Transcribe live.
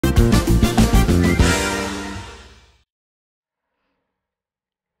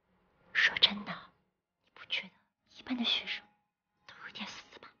说真的，你不觉得一般的学生都有点死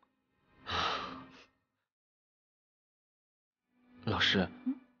板吗？老师，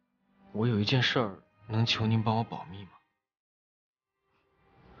我有一件事儿，能求您帮我保密吗？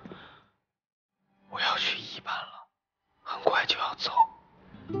我要去一班了，很快就要走，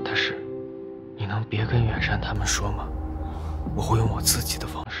但是你能别跟远山他们说吗？我会用我自己的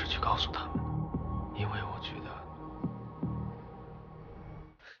方式去告诉他们，因为我觉得。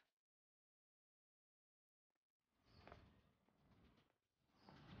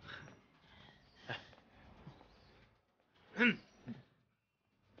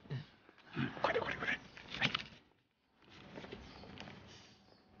快点！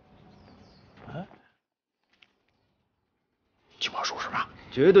计划属实吧？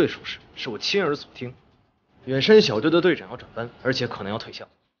绝对属实，是我亲耳所听。远山小队的队长要转班，而且可能要退校。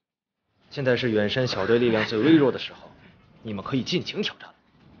现在是远山小队力量最微弱的时候，你们可以尽情挑战了。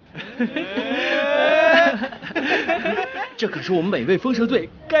这可是我们每位风蛇队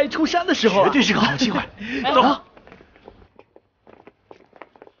该出山的时候啊！绝对是个好机会。走。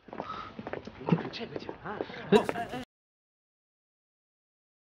这个简单。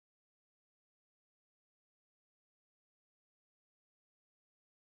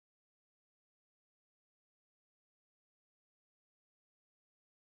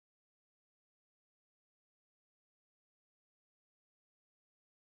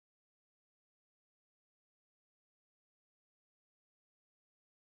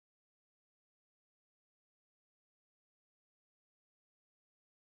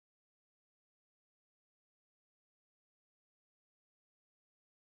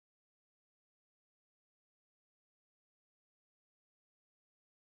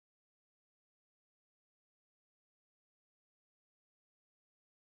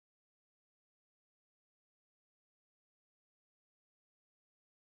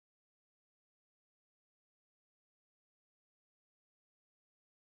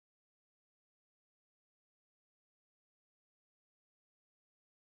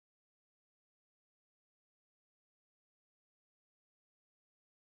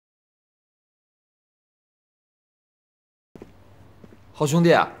好兄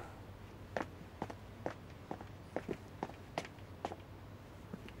弟，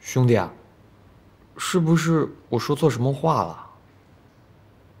兄弟，是不是我说错什么话了？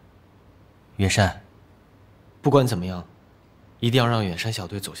远山，不管怎么样，一定要让远山小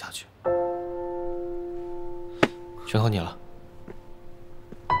队走下去。全靠你了。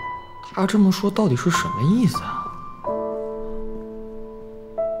他这么说到底是什么意思啊？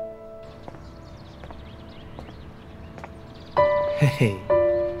嘿嘿，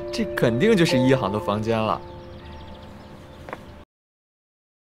这肯定就是一航的房间了。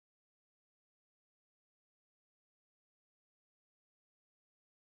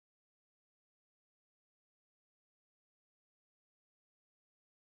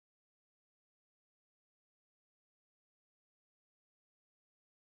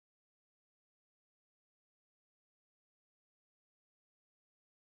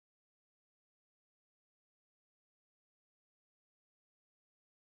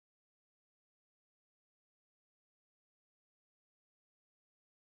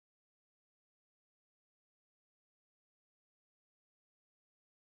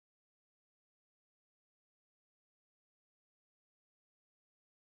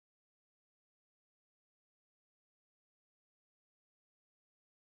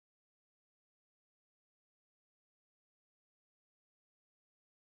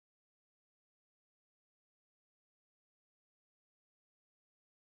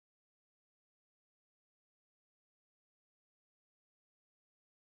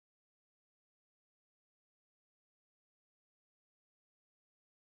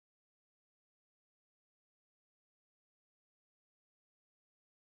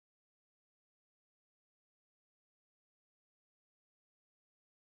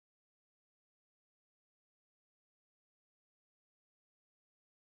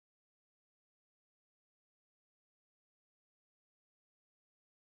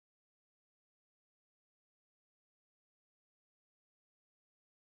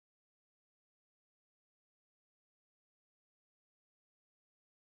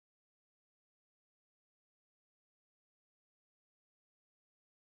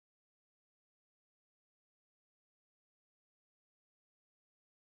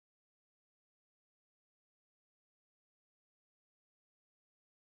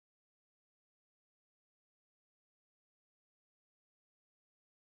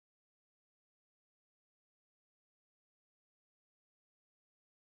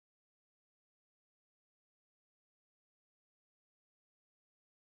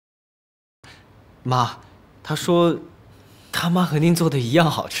妈，他说他妈和您做的一样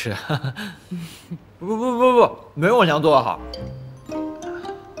好吃。不，没我娘做的好。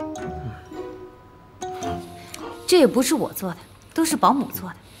这也不是我做的，都是保姆做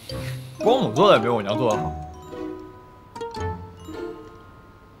的。保姆做的也没我娘做的好。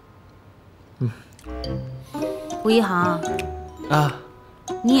吴一航啊，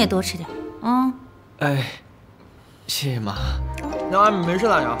你也多吃点，嗯。哎，谢谢妈。娘，没事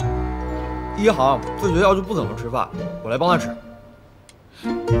的，娘。一航在学校就不怎么吃饭，我来帮他吃。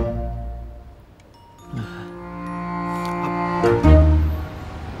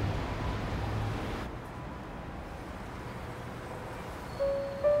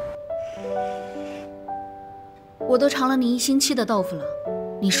我都尝了你1星期的豆腐了，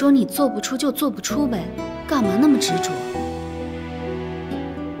你说你做不出就做不出呗，干嘛那么执着？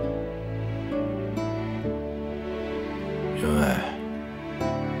因为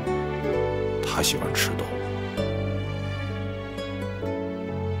他喜欢吃豆腐。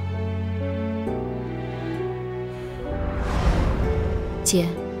姐，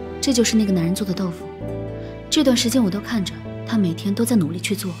这就是那个男人做的豆腐。这段时间我都看着他每天都在努力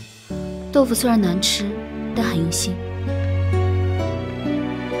去做，豆腐虽然难吃，但很用心。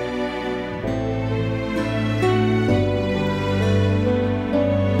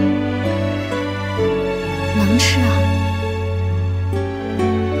能吃啊！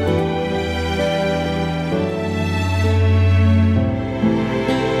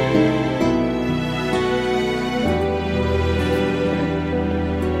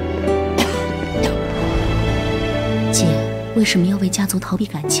姐，为什么要为家族逃避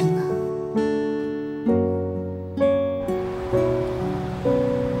感情呢？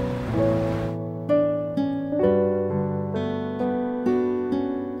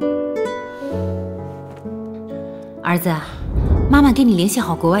儿子，妈妈给你联系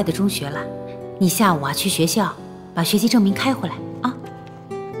好国外的中学了，你下午去学校把学习证明开回来啊。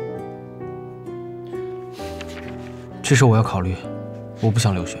这事我要考虑，我不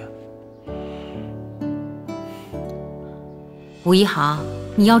想留学。吴一航，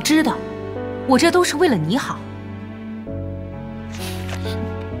你要知道，我这都是为了你好。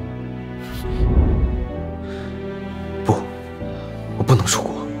不，我不能出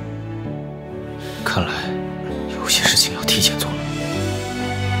国。看来有些事情要提前做了。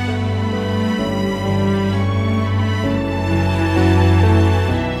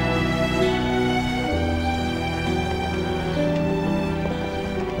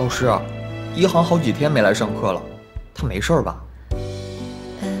老师啊，一航好几天没来上课了，他没事吧？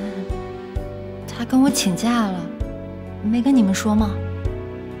他跟我请假了，没跟你们说吗？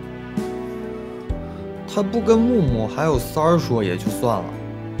他不跟木木还有三儿说也就算了，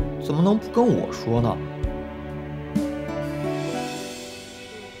怎么能不跟我说呢？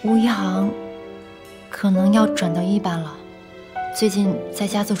吴一航可能要转到1班了，最近在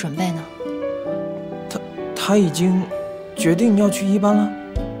家做准备呢。他已经决定要去1班了？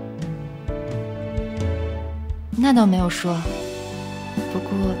那倒没有说，不过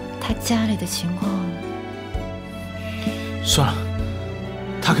他家里的情况……算了，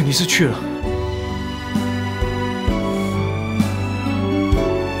他肯定是去了。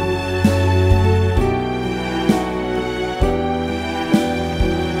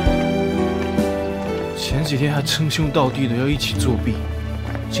前几天还称兄道弟的要一起作弊，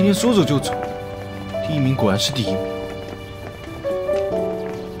今天说走就走，第1名果然是第1名。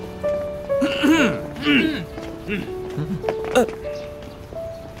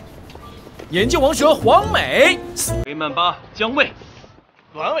眼镜王蛇黄美，黑曼巴姜卫，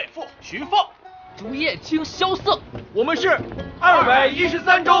栾尾妇徐凤，竹叶青萧瑟，我们是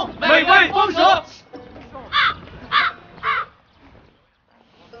213中美味风蛇。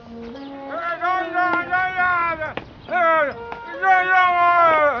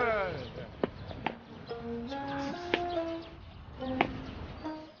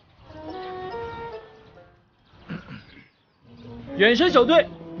远山小队，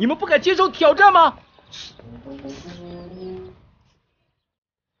你们不敢接受挑战吗？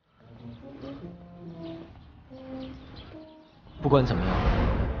不管怎么样，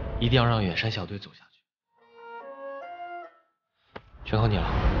一定要让远山小队走下去。全靠你了。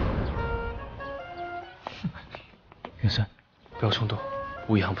远山，不要冲动，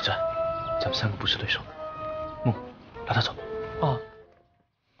吴一航不在，咱们3个不是对手。木，拉他走。啊。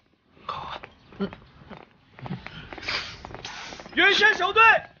好啊。远山小队，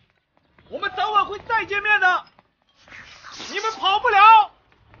我们早晚会再见面的，你们跑不了。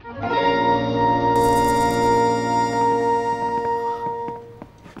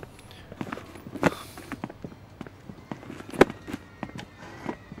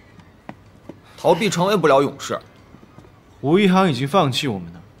逃避成为不了勇士。吴一航已经放弃我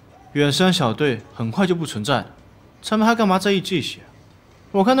们了，远山小队很快就不存在了，他们还干嘛在意这些？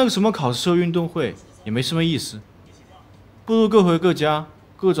我看那个什么考试后运动会也没什么意思，不如各回各家，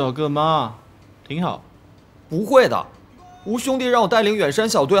各找各妈，挺好。不会的，吴兄弟让我带领远山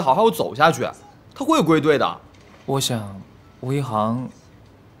小队好好走下去，他会归队的。我想，吴一航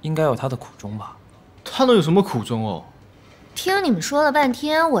应该有他的苦衷吧？他能有什么苦衷哦？听你们说了半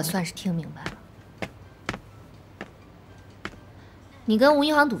天，我算是听明白了。你跟吴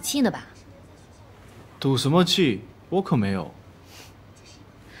一航赌气呢吧？赌什么气？我可没有。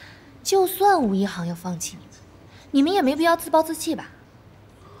就算吴一航要放弃你们也没必要自暴自弃吧？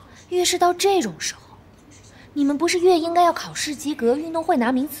越是到这种时候，你们不是越应该要考试及格，运动会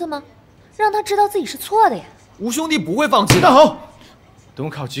拿名次吗？让他知道自己是错的呀。吴兄弟不会放弃的。那好，等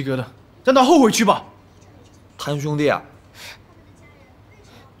我考及格了，让他后悔去吧。谭兄弟，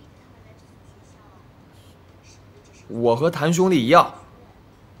我和谭兄弟一样。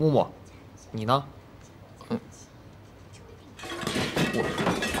木木，你呢？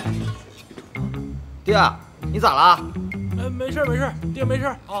爹，你咋了？没事没事，爹没事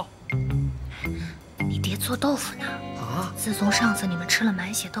啊。你爹做豆腐呢。啊！自从上次你们吃了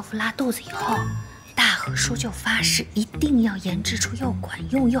满血豆腐拉肚子以后，大和叔就发誓一定要研制出又管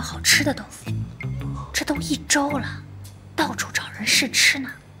用又好吃的豆腐。这都1周了，到处找人试吃呢。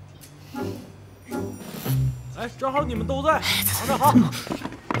哎，正好你们都在，尝尝哈。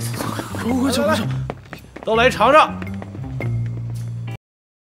快走快走，都来尝尝。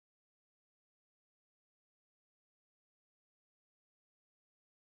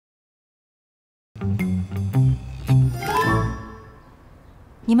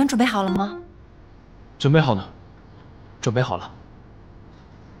你们准备好了吗？准备好了。准备好了。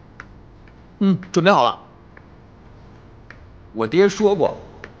准备好了。我爹说过，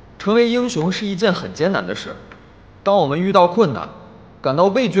成为英雄是一件很艰难的事。当我们遇到困难，感到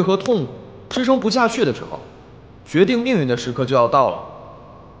畏惧和痛苦，支撑不下去的时候，决定命运的时刻就要到了。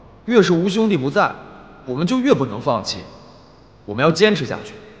越是吴兄弟不在，我们就越不能放弃。我们要坚持下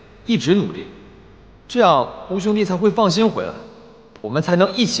去，一直努力，这样吴兄弟才会放心回来，我们才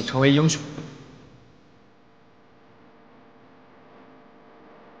能一起成为英雄。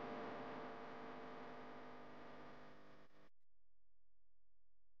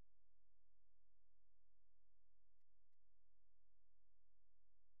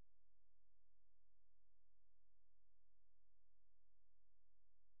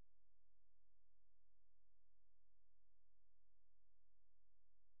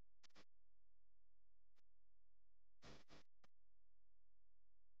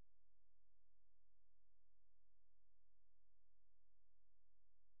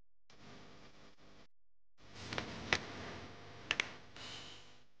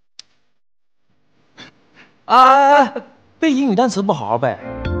背英语单词不好好背。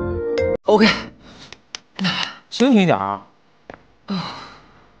OK， 清醒点啊！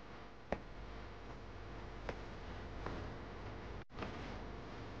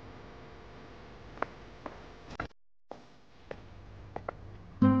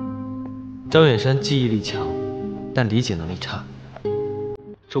张远山记忆力强，但理解能力差。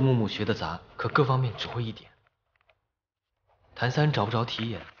周木木学得杂，可各方面只会一点。谭三找不着题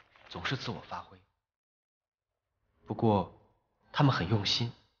眼，总是自我发挥。不过他们很用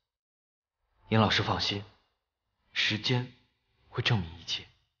心。严老师放心，时间会证明一切。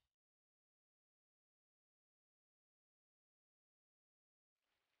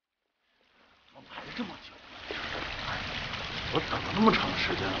怎么排这么久？我等了那么长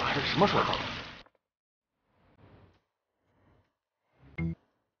时间了，还是什么时候到？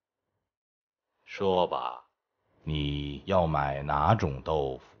说吧，你要买哪种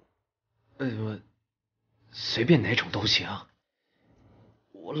豆腐？我随便哪种都行。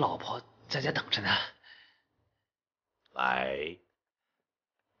我老婆在家等着呢。来，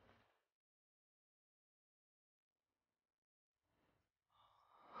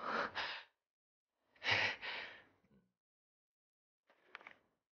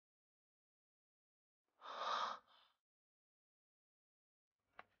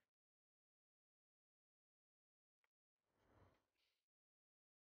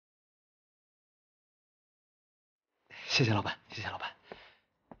谢谢老板，谢谢老板。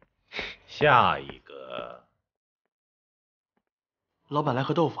下一个，老板来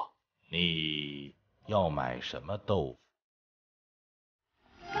盒豆腐。你要买什么豆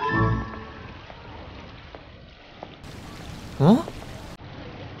腐？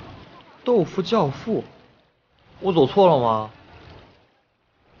豆腐教父，我走错了吗？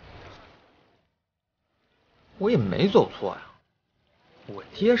我也没走错呀，我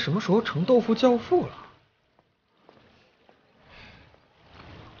爹什么时候成豆腐教父了？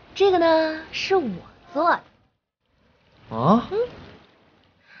这个呢是我做的。啊？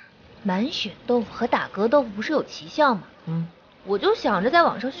满血豆腐和打嗝豆腐不是有奇效吗？我就想着在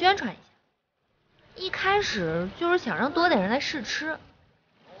网上宣传一下。一开始就是想让多点人来试吃，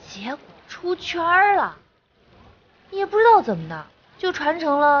结果出圈了。也不知道怎么的，就传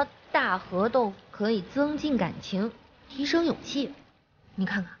成了大和豆腐可以增进感情，提升勇气。你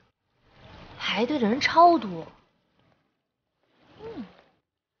看看，排队的人超多。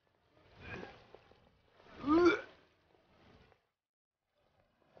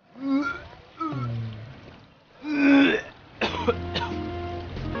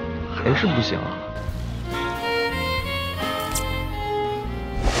还是不行啊。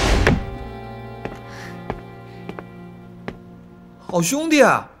好兄弟，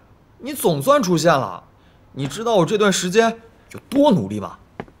你总算出现了。你知道我这段时间有多努力吗？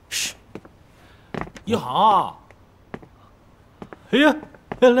嘘，一航。哎呀，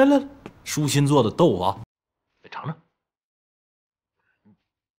来，舒心做的豆腐啊，来尝尝。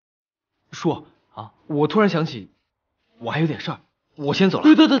叔啊，我突然想起，我还有点事儿，我先走了。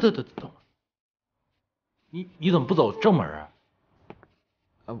对，等会儿，你怎么不走正门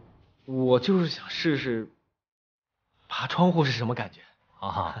啊？我就是想试试爬窗户是什么感觉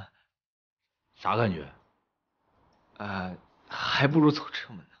啊？啥感觉？还不如走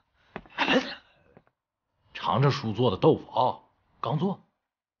正门呢。来，尝尝叔做的豆腐啊，刚做，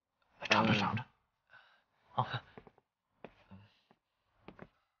尝尝。啊，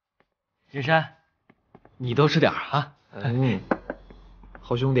任山，你多吃点啊。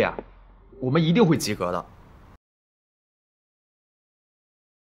好兄弟，我们一定会及格的。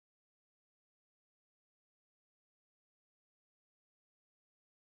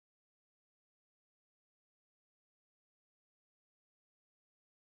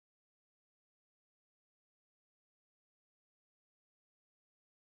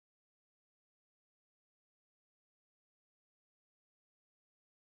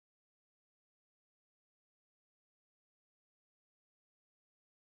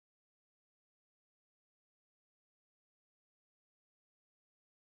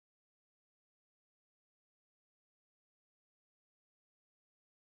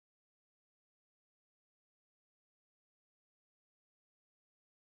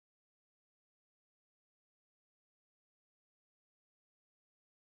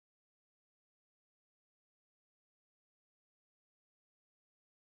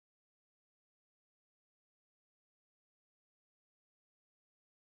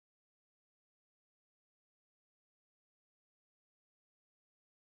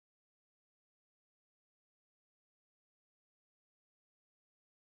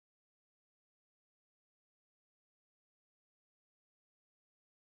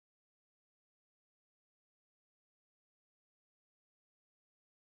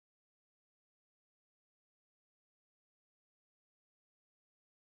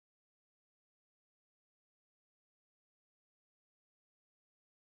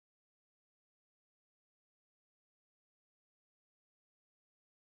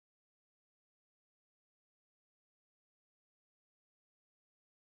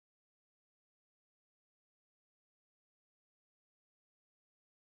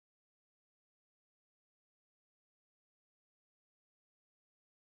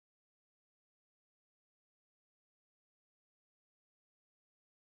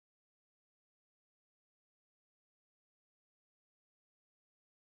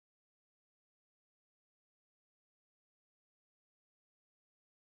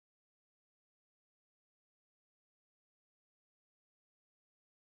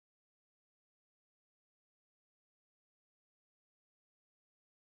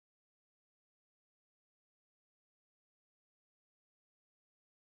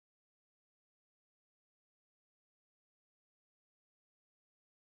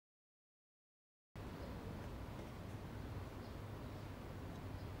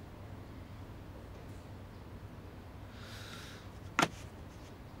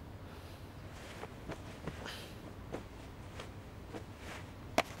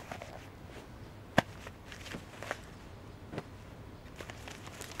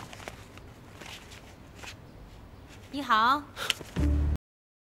你好。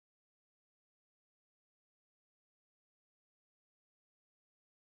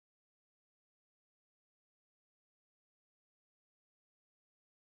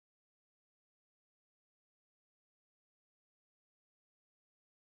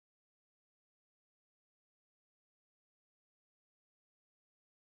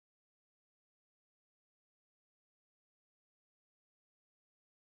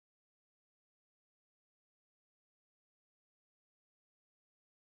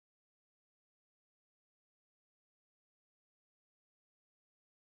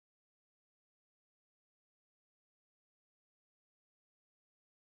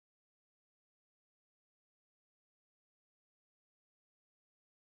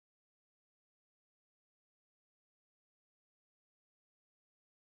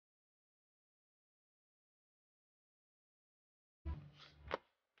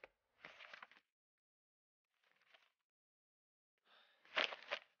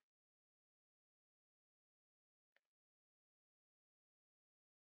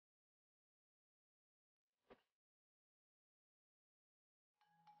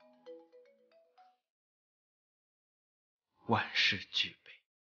万事俱备，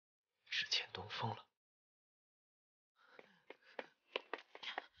只欠东风了。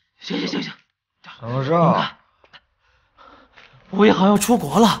行，什么事啊？吴一航要出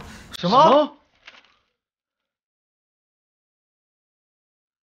国了。什么？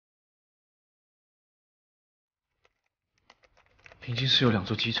平津市有2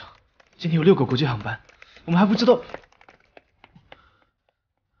座机场，今天有6个国际航班，我们还不知道。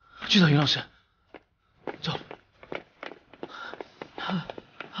去找袁老师，走。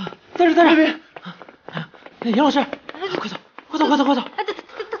在这边。袁老师，快走！哎，等，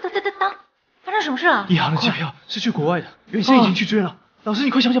发生什么事了？一航的机票是去国外的，袁生已经去追了。老师，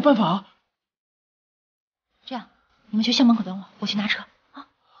你快想想办法啊！这样，你们去校门口等我，我去拿车啊。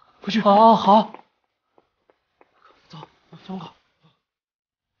快去。好。走，校门口。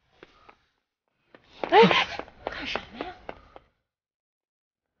哎，看什么呀？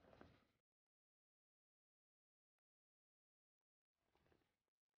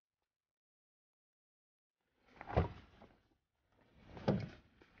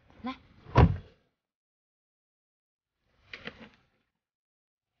来。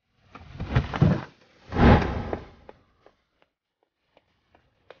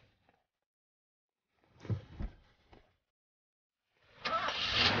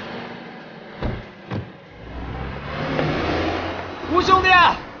吴兄弟，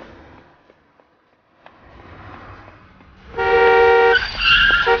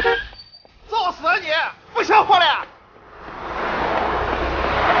作死啊你！不像话了呀！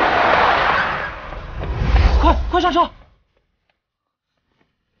快上车！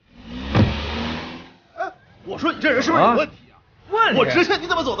哎，我说你这人是不是有问题啊？问我直行你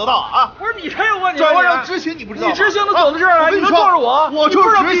怎么走得到啊？不是你才有问题，转弯让直行你不知道吗？你直行都走到这儿了，你能撞着我？我就是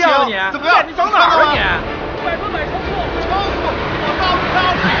直行，你怎么样？你找哪儿啊你？百分百超速！我告诉他，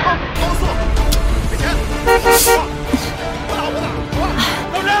超速，赔钱！我打！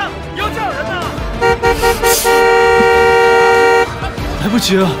老张，你要叫人呐！来不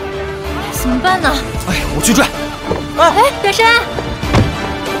及了，怎么办呢？哎，我去拽。哎，远山，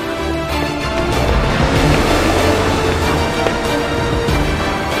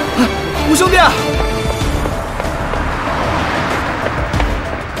吴兄弟，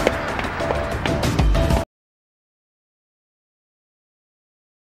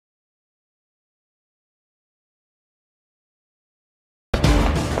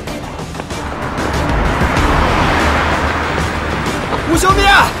吴兄弟，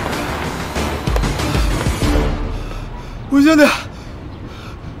吴兄弟，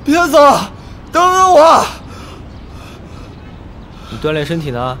别走，等等我。你锻炼身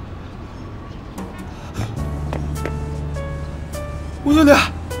体呢？吴兄弟，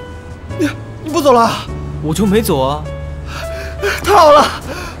你不走了？我就没走啊。太好了！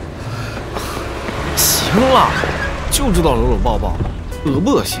行了，就知道搂搂抱抱，恶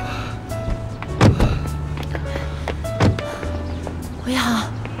不恶心？吴一航，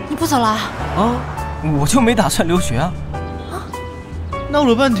你不走了？啊，我就没打算留学啊。闹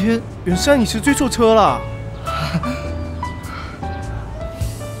了半天，袁山你是追错车了。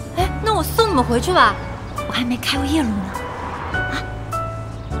哎，那我送你们回去吧，我还没开过夜路呢。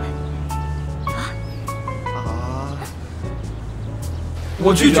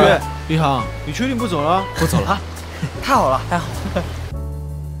我拒绝。一航，你确定不走了？不走了。太好了，太好了。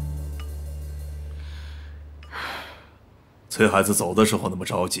催孩子走的时候那么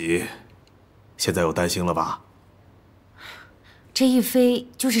着急，现在有担心了吧？这一飞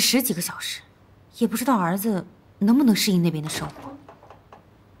就是10几个小时，也不知道儿子能不能适应那边的生活。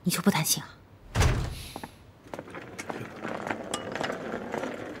你就不担心啊？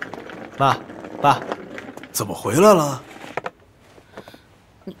妈，爸，怎么回来了？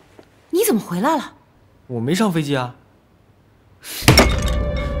你怎么回来了？我没上飞机啊。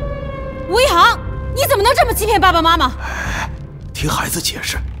吴一航，你怎么能这么欺骗爸爸妈妈？听孩子解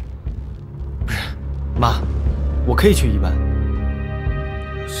释。不是，妈，我可以去一班。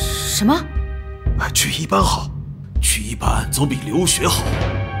什么？去一班好，去一班总比留学好。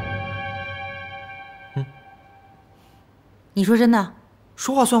你说真的？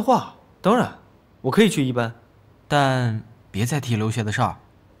说话算话，当然，我可以去一班，但别再提留学的事儿。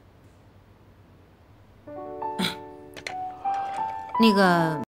那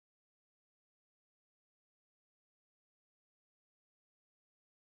个。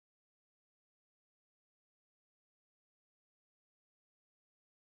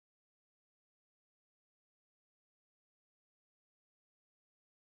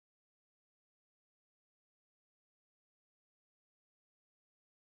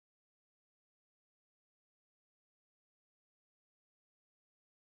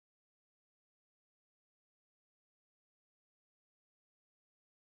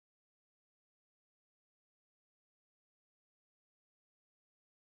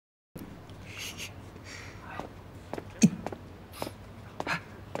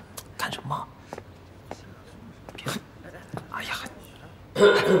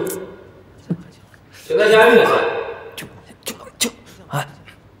请大家认真。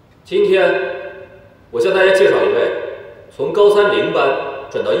今天我向大家介绍一位从高30班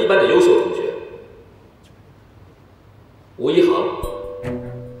转到1班的优秀同学，吴一航。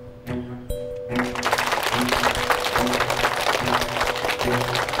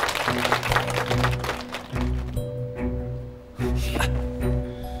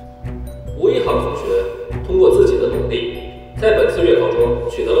吴一航同学通过自己的努力，在本次月考中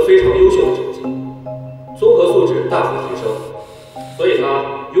取得了非常优秀的成绩，综合素质大幅提升，所以他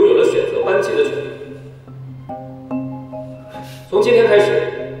拥有了选择班级的权利。从今天开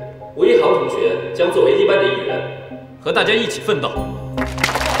始，吴一航同学将作为1班的一员，和大家一起奋斗。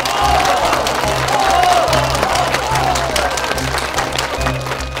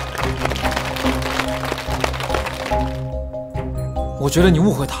我觉得你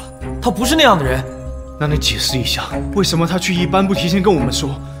误会他了，他不是那样的人。那你解释一下，为什么他去1班不提前跟我们说？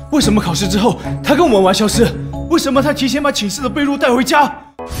为什么考试之后他跟我们玩消失？为什么他提前把寝室的被褥带回家？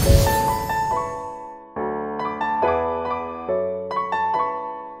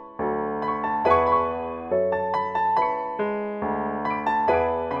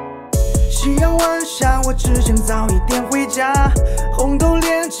夕阳晚霞，我只想早一点回家。红豆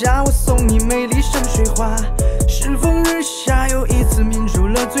脸颊，我送你美丽山水画。适逢日下，又一次抿住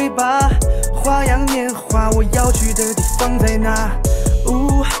了嘴巴。花样年华，我要去的地方在哪？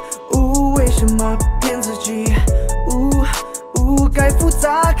为什么骗自己？该复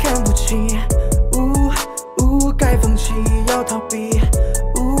杂看不起。该放弃要逃避。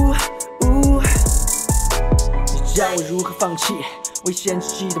你教我如何放弃？危险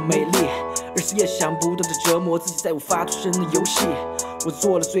自己的美丽，日思夜想，不断的折磨自己，在无法脱身的游戏。我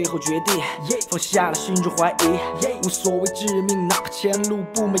做了最后决定，放下了心中怀疑，无所谓致命，哪怕前路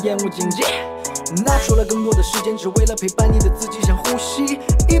布满烟雾荆棘。拿出了更多的时间，只为了陪伴你的自己，像呼吸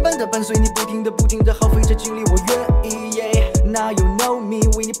一般的伴随你，不停的耗费着精力，我愿意。Now you know me，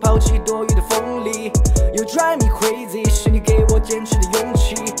 为你抛弃多余的锋利。You drive me crazy， 是你给我坚持的勇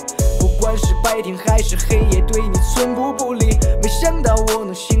气。不管是白天还是黑夜，对你寸步不离。没想到我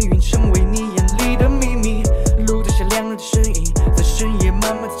能幸运成为你眼里的秘密，路灯下两人的身影，在深夜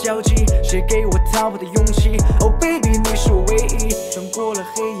慢慢的交集。谁给我逃跑的勇气 ？Oh baby， 你是我唯一。穿过了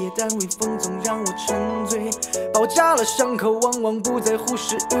黑夜，但微风总让我沉醉。包扎了伤口，往往不再忽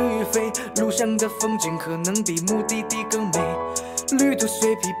视与非。路上的风景可能比目的地更美。旅途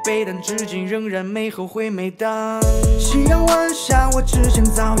虽疲惫，但至今仍然没后悔。每当夕阳晚霞，我只想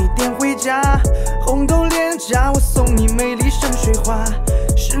早一点回家。红豆脸颊，我送你美丽山水画。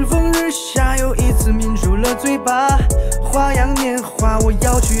适逢日下，又一次抿住了嘴巴。花样年华，我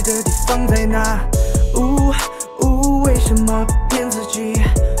要去的地方在哪？为什么骗自己？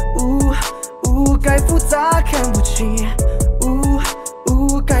该复杂看不起。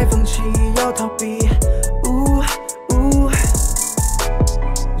该放弃要逃避。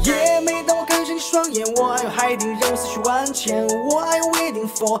每当我看向你双眼，我还有海底让我思绪万千。我还有 waiting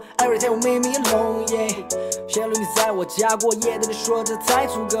for every day， 我没迷聋。陷入你在我家过夜的你说这才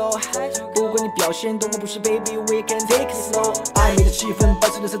足够。不管你表现多么不是 ，baby we can take it slow。暧昧的气氛伴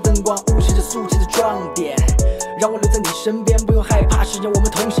随蓝色灯光，无限着肃静的装点，让我留在你身边，不用害怕，是让我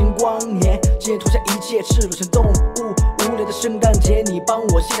们同行光年。今天脱下一切，赤裸成动物。无聊的圣诞节，你帮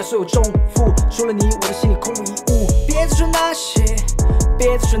我卸下所有重负，除了你，我的心里空无一物。别再说那些。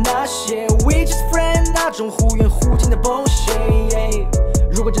别再说那些 We just friend 那种忽远忽近的 bullshit。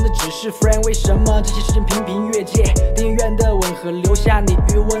 如果真的只是 friend， 为什么这些时间频频越界？电影院的吻和留下你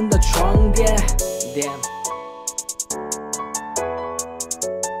余温的床垫。Damn。